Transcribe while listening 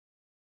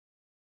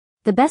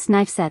The best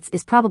knife sets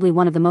is probably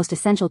one of the most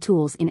essential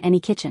tools in any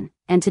kitchen,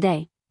 and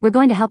today, we're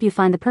going to help you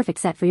find the perfect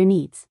set for your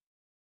needs.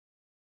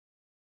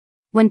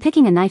 When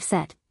picking a knife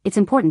set, it's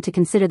important to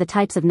consider the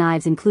types of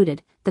knives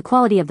included, the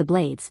quality of the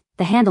blades,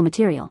 the handle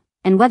material,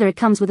 and whether it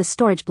comes with a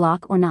storage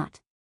block or not.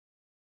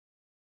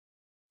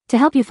 To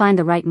help you find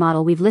the right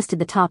model, we've listed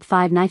the top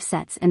 5 knife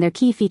sets and their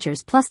key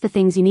features plus the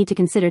things you need to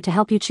consider to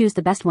help you choose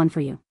the best one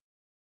for you.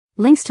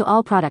 Links to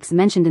all products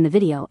mentioned in the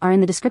video are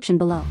in the description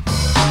below.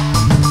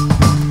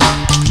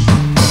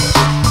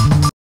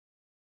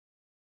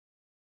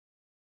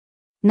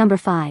 Number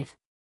 5.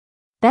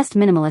 Best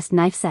Minimalist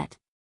Knife Set.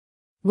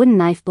 Wooden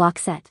Knife Block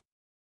Set.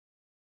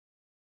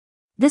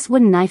 This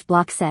wooden knife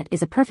block set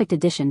is a perfect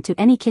addition to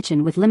any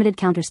kitchen with limited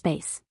counter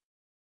space.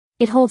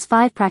 It holds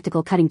 5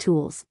 practical cutting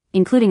tools,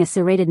 including a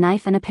serrated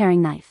knife and a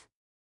paring knife.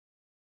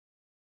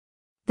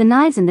 The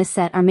knives in this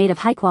set are made of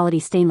high-quality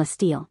stainless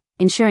steel,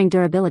 ensuring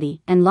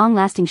durability and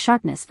long-lasting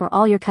sharpness for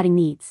all your cutting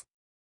needs.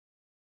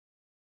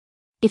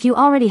 If you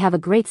already have a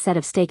great set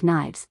of steak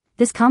knives,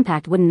 this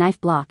compact wooden knife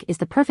block is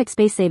the perfect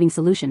space-saving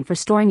solution for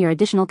storing your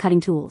additional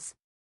cutting tools.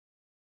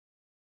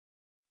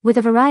 With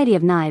a variety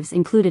of knives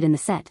included in the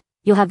set,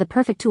 you'll have the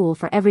perfect tool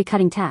for every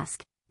cutting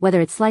task,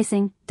 whether it's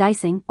slicing,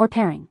 dicing, or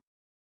paring.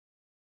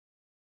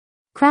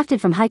 Crafted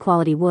from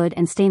high-quality wood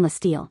and stainless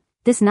steel,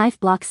 this knife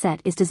block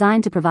set is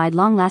designed to provide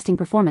long-lasting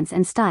performance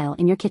and style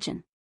in your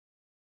kitchen.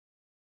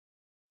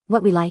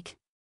 What we like?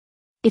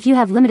 If you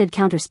have limited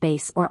counter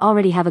space or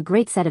already have a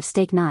great set of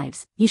steak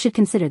knives, you should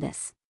consider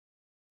this.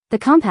 The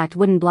compact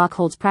wooden block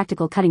holds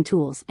practical cutting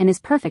tools and is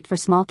perfect for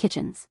small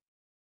kitchens.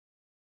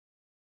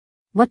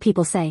 What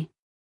people say?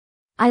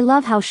 I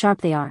love how sharp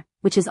they are,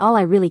 which is all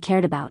I really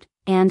cared about,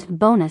 and,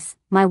 bonus,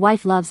 my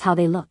wife loves how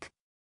they look.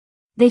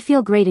 They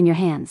feel great in your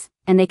hands,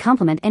 and they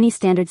complement any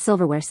standard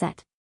silverware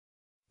set.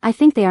 I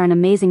think they are an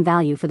amazing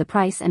value for the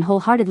price and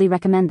wholeheartedly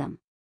recommend them.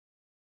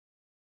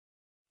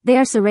 They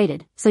are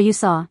serrated, so you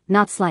saw,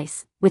 not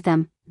slice, with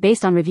them.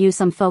 Based on reviews,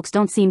 some folks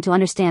don't seem to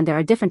understand there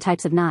are different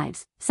types of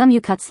knives, some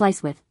you cut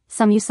slice with,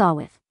 some you saw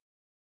with.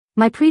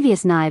 My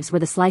previous knives were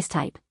the slice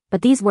type,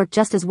 but these work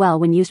just as well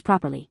when used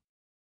properly.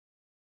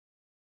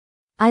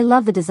 I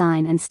love the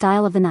design and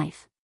style of the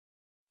knife.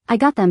 I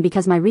got them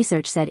because my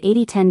research said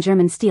 80-10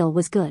 German steel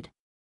was good.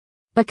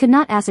 But could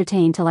not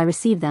ascertain till I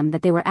received them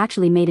that they were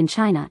actually made in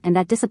China, and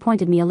that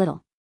disappointed me a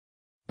little.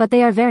 But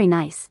they are very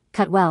nice,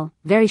 cut well,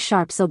 very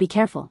sharp, so be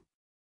careful.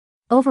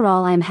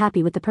 Overall, I am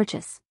happy with the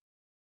purchase.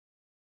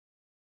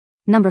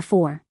 Number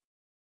 4.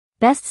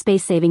 Best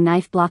Space-Saving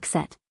Knife Block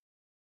Set.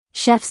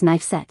 Chef's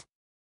Knife Set.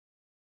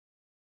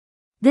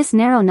 This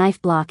narrow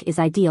knife block is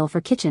ideal for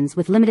kitchens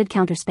with limited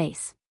counter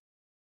space.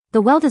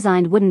 The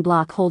well-designed wooden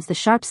block holds the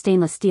sharp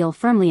stainless steel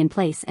firmly in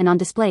place and on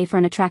display for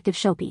an attractive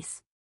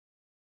showpiece.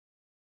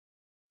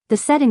 The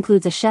set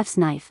includes a chef's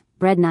knife,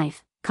 bread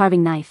knife,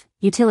 carving knife,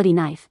 utility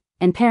knife,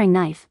 and paring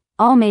knife,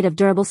 all made of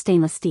durable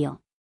stainless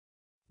steel.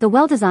 The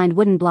well-designed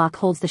wooden block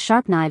holds the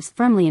sharp knives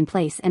firmly in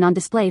place and on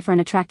display for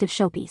an attractive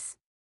showpiece.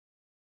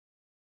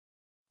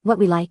 What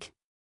we like?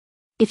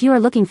 If you are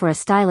looking for a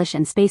stylish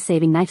and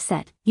space-saving knife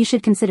set, you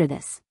should consider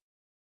this.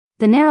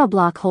 The narrow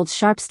block holds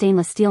sharp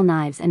stainless steel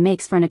knives and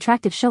makes for an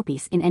attractive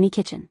showpiece in any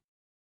kitchen.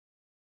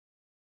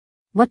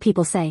 What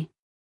people say?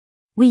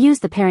 We use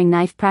the paring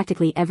knife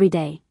practically every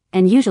day,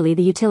 and usually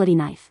the utility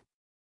knife.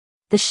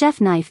 The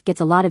chef knife gets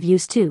a lot of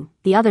use too,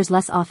 the others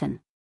less often.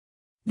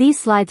 These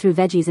slide through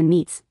veggies and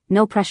meats,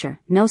 no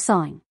pressure, no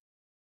sawing.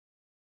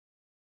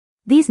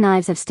 These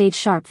knives have stayed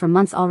sharp for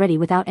months already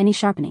without any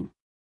sharpening.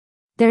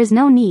 There is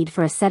no need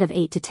for a set of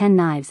 8 to 10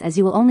 knives as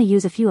you will only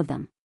use a few of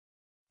them.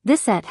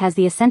 This set has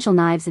the essential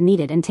knives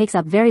needed and takes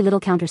up very little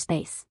counter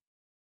space.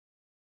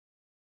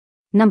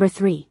 Number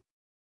 3.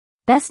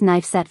 Best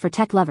Knife Set for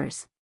Tech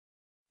Lovers.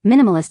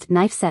 Minimalist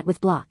Knife Set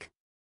with Block.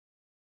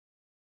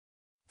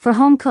 For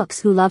home cooks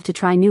who love to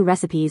try new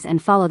recipes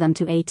and follow them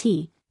to a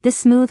T, this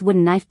smooth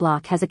wooden knife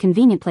block has a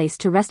convenient place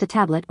to rest a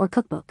tablet or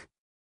cookbook.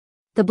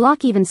 The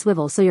block even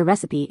swivels so your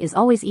recipe is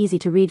always easy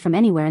to read from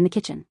anywhere in the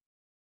kitchen.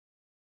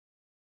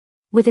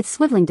 With its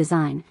swiveling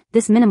design,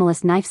 this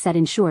minimalist knife set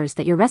ensures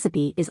that your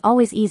recipe is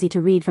always easy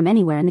to read from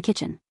anywhere in the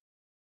kitchen.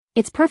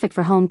 It's perfect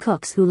for home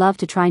cooks who love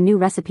to try new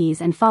recipes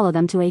and follow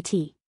them to a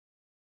T.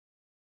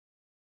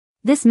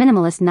 This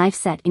minimalist knife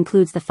set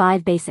includes the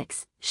 5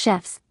 basics: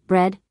 chef's,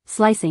 bread,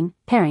 slicing,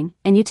 paring,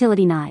 and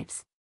utility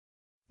knives.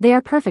 They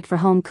are perfect for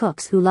home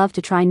cooks who love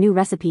to try new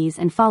recipes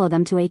and follow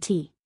them to a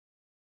T.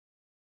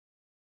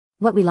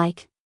 What we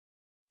like?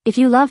 If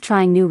you love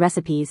trying new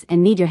recipes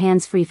and need your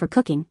hands free for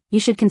cooking, you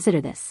should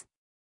consider this.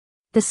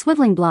 The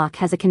swiveling block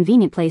has a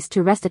convenient place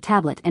to rest a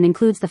tablet and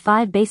includes the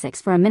 5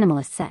 basics for a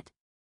minimalist set.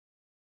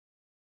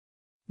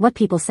 What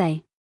people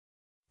say?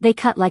 They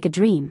cut like a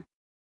dream.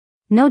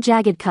 No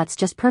jagged cuts,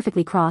 just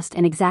perfectly crossed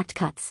and exact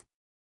cuts.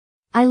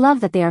 I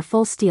love that they are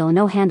full steel,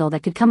 no handle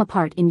that could come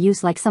apart in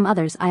use like some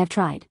others I have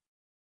tried.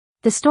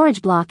 The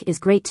storage block is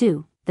great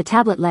too. The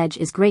tablet ledge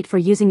is great for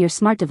using your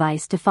smart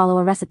device to follow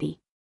a recipe.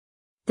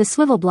 The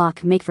swivel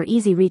block make for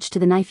easy reach to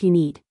the knife you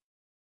need.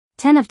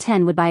 10 of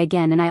 10 would buy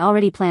again, and I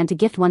already plan to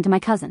gift one to my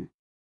cousin.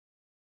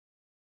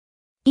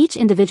 Each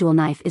individual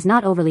knife is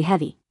not overly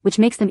heavy, which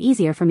makes them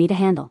easier for me to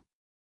handle.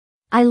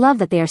 I love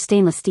that they are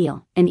stainless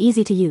steel and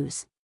easy to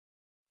use.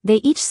 They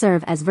each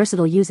serve as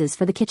versatile uses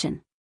for the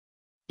kitchen.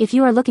 If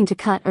you are looking to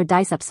cut or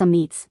dice up some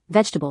meats,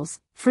 vegetables,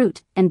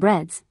 fruit, and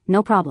breads,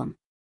 no problem.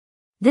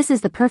 This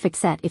is the perfect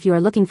set if you are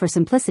looking for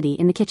simplicity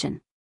in the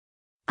kitchen.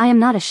 I am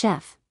not a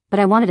chef, but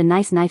I wanted a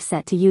nice knife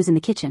set to use in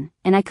the kitchen,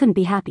 and I couldn't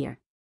be happier.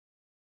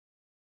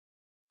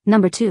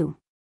 Number 2.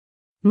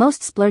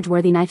 Most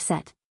splurge-worthy knife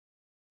set.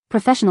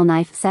 Professional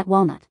knife set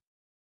Walnut.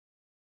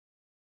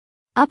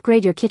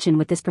 Upgrade your kitchen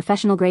with this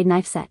professional-grade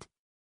knife set.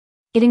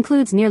 It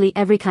includes nearly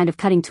every kind of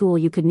cutting tool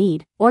you could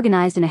need,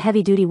 organized in a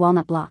heavy-duty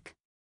walnut block.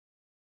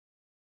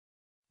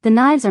 The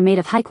knives are made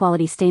of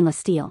high-quality stainless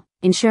steel,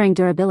 ensuring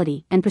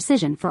durability and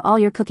precision for all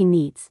your cooking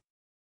needs.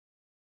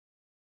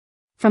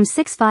 From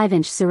 6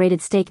 5-inch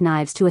serrated steak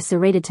knives to a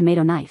serrated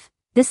tomato knife,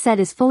 this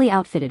set is fully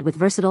outfitted with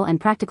versatile and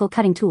practical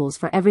cutting tools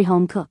for every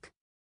home cook.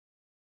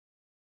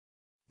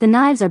 The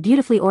knives are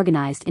beautifully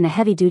organized in a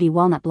heavy-duty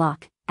walnut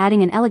block,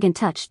 adding an elegant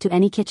touch to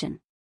any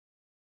kitchen.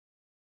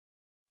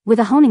 With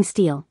a honing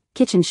steel,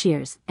 kitchen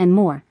shears, and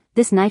more,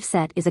 this knife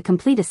set is a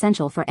complete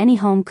essential for any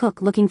home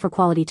cook looking for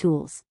quality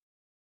tools.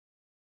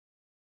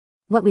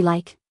 What we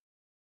like?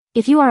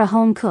 If you are a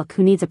home cook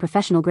who needs a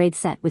professional-grade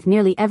set with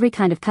nearly every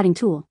kind of cutting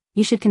tool,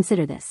 you should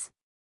consider this.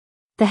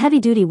 The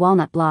heavy-duty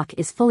walnut block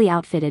is fully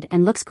outfitted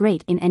and looks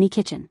great in any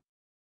kitchen.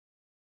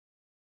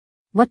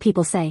 What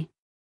people say?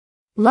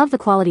 Love the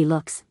quality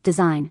looks,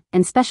 design,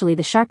 and especially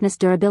the sharpness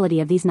durability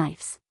of these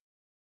knives.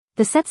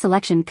 The set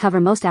selection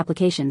cover most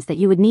applications that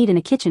you would need in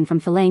a kitchen,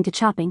 from filleting to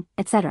chopping,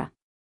 etc.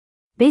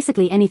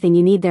 Basically anything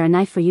you need, there a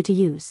knife for you to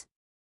use.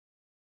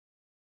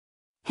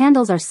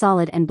 Handles are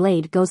solid and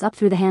blade goes up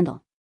through the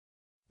handle.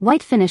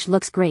 White finish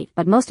looks great,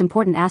 but most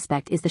important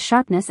aspect is the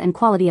sharpness and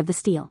quality of the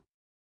steel.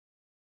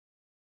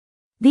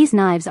 These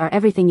knives are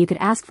everything you could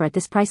ask for at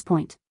this price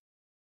point.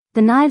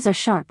 The knives are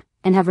sharp,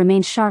 and have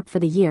remained sharp for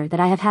the year that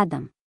I have had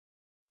them.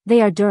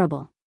 They are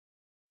durable.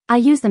 I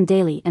use them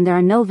daily and there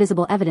are no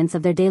visible evidence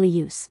of their daily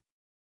use.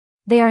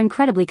 They are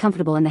incredibly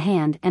comfortable in the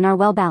hand and are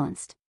well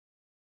balanced.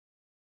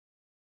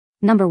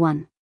 Number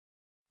 1.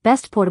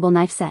 Best portable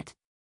knife set.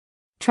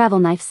 Travel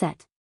knife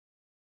set.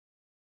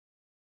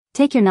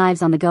 Take your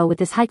knives on the go with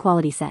this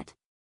high-quality set.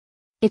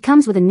 It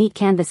comes with a neat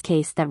canvas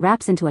case that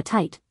wraps into a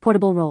tight,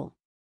 portable roll.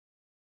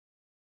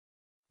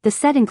 The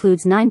set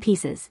includes 9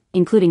 pieces,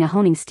 including a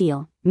honing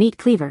steel, meat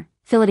cleaver,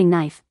 filleting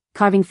knife,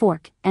 carving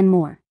fork, and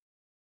more.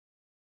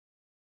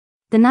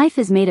 The knife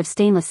is made of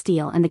stainless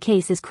steel and the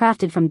case is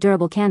crafted from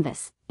durable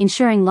canvas,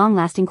 ensuring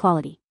long-lasting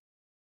quality.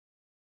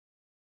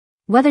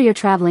 Whether you're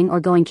traveling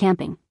or going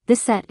camping,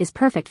 this set is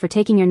perfect for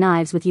taking your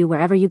knives with you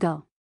wherever you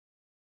go.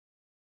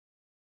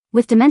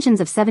 With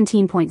dimensions of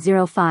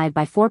 17.05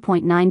 by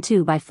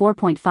 4.92 by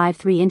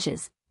 4.53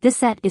 inches, this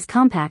set is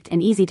compact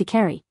and easy to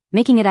carry,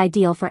 making it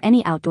ideal for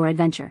any outdoor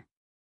adventure.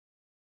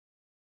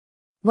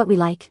 What we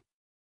like?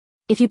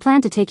 If you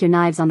plan to take your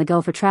knives on the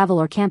go for travel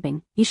or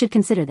camping, you should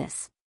consider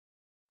this.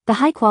 The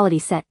high-quality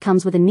set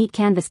comes with a neat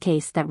canvas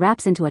case that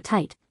wraps into a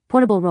tight,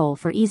 portable roll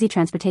for easy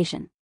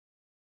transportation.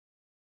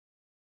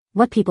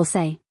 What people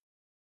say?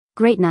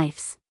 Great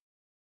knives.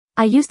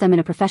 I use them in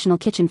a professional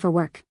kitchen for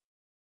work.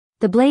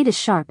 The blade is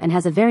sharp and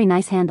has a very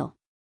nice handle.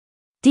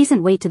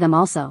 Decent weight to them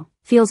also,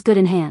 feels good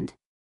in hand.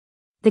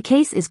 The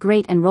case is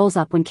great and rolls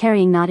up when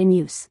carrying, not in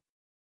use.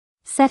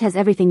 Set has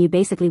everything you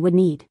basically would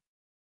need.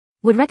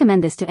 Would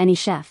recommend this to any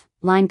chef,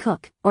 line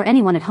cook, or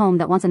anyone at home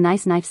that wants a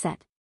nice knife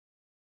set.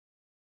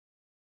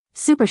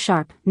 Super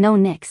sharp, no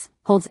nicks,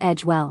 holds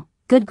edge well,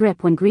 good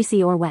grip when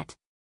greasy or wet.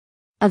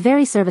 A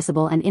very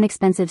serviceable and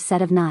inexpensive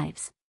set of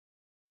knives.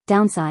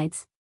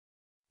 Downsides.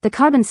 The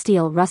carbon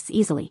steel rusts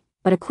easily,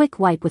 but a quick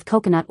wipe with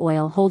coconut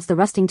oil holds the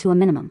rusting to a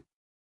minimum.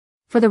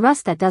 For the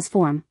rust that does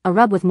form, a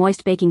rub with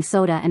moist baking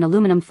soda and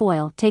aluminum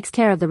foil takes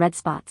care of the red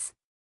spots.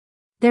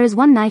 There is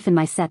one knife in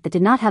my set that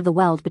did not have the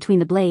weld between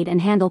the blade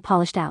and handle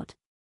polished out.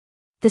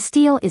 The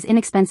steel is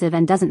inexpensive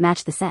and doesn't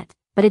match the set,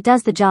 but it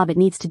does the job it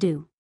needs to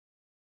do.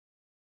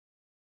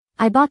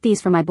 I bought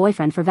these for my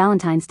boyfriend for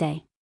Valentine's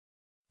Day.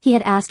 He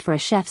had asked for a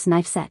chef's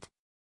knife set.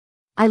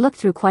 I looked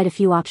through quite a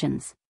few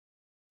options.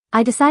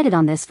 I decided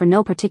on this for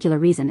no particular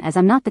reason, as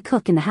I'm not the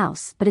cook in the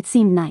house, but it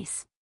seemed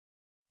nice.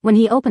 When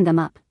he opened them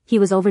up, he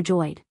was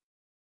overjoyed.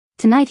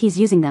 Tonight he's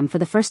using them for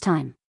the first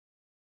time.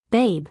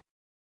 Babe.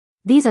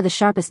 These are the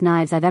sharpest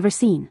knives I've ever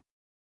seen.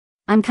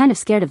 I'm kind of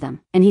scared of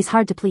them, and he's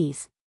hard to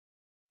please.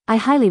 I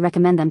highly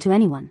recommend them to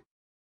anyone.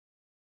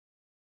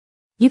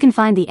 You can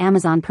find the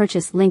Amazon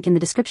purchase link in the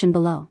description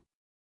below.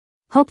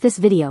 Hope this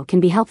video can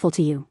be helpful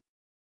to you.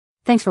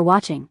 Thanks for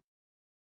watching.